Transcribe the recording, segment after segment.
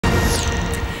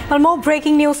Well, more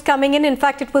breaking news coming in. In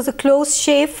fact, it was a close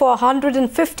shave for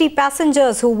 150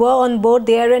 passengers who were on board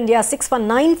the Air India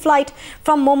 619 flight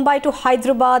from Mumbai to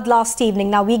Hyderabad last evening.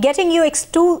 Now, we're getting you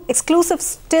exclusive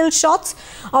still shots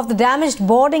of the damaged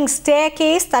boarding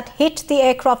staircase that hit the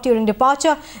aircraft during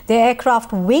departure. The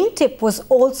aircraft wingtip was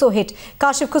also hit.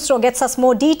 Kashif Khusro gets us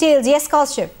more details. Yes,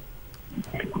 Kashif.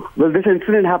 Well, this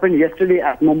incident happened yesterday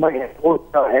at Mumbai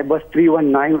Airport. Airbus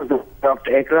 319 was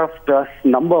the aircraft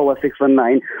number was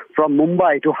 619 from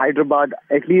Mumbai to Hyderabad.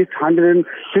 At least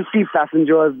 150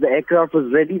 passengers. The aircraft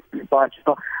was ready for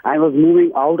departure and was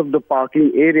moving out of the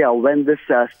parking area when this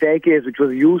staircase, which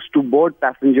was used to board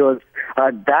passengers,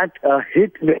 that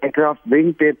hit the aircraft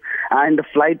wingtip, and the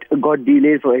flight got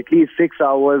delayed for at least 6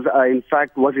 hours. In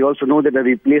fact, what we also know that a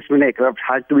replacement aircraft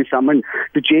had to be summoned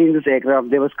to change this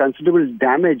aircraft. There was considerable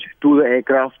damage to the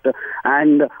aircraft,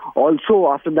 and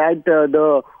also after that,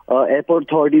 the airport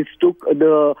authorities took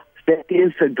the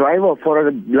staircase driver for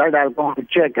a blood alcohol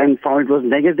check and found it was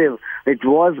negative. It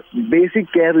was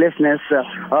basic carelessness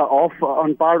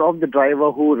on part of the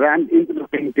driver who ran into the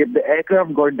wingtip. The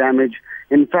aircraft got damaged.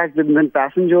 In fact, when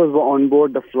passengers were on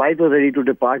board, the flight was ready to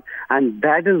depart, and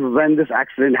that is when this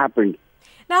accident happened.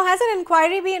 Now, has an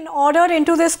inquiry been ordered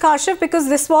into this, Kashif, because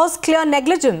this was clear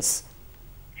negligence?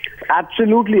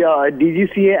 Absolutely.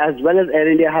 DGCA as well as Air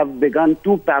India have begun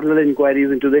two parallel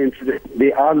inquiries into the incident.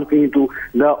 They are looking into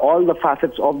all the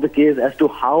facets of the case as to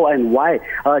how and why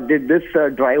did this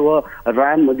driver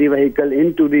ram the vehicle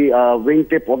into the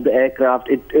wingtip of the aircraft.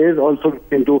 It is also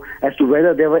into as to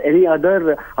whether there were any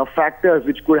other factors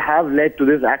which could have led to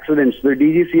this accident. So the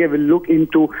DGCA will look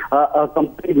into a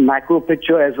complete macro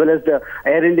picture, as well as the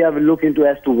Air India will look into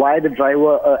as to why the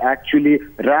driver actually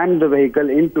rammed the vehicle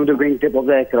into the wingtip of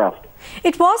the aircraft.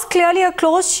 It was clearly a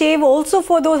close shave also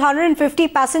for those 150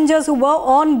 passengers who were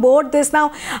on board this. Now,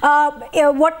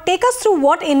 take us through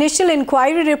what initial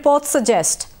inquiry reports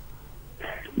suggest.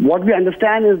 What we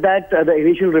understand is that the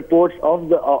initial reports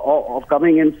of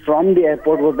coming in from the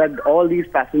airport was that all these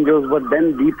passengers were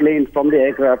then deplaned from the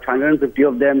aircraft, 150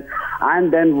 of them,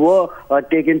 and then were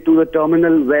taken to the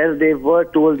terminal where they were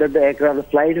told that the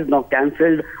flight is now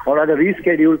cancelled or rather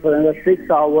rescheduled for another 6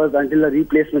 hours until a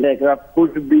replacement aircraft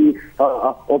could be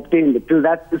obtained. Till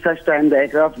such time, the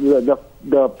aircraft,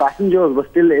 the passengers were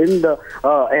still in the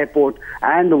airport,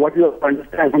 and what we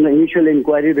understand from the initial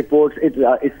inquiry reports,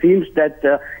 it seems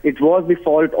that it was the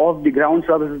fault of the ground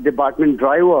services department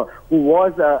driver who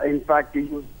was in fact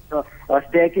used a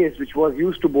staircase which was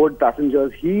used to board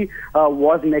passengers. He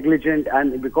was negligent,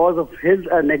 and because of his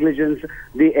negligence,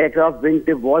 the aircraft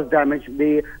wingtip was damaged.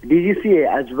 The DGCA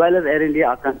as well as Air India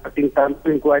are conducting thorough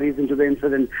inquiries into the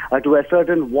incident to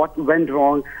ascertain what went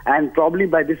wrong, and probably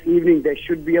by this evening there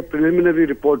should be a preliminary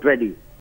report ready.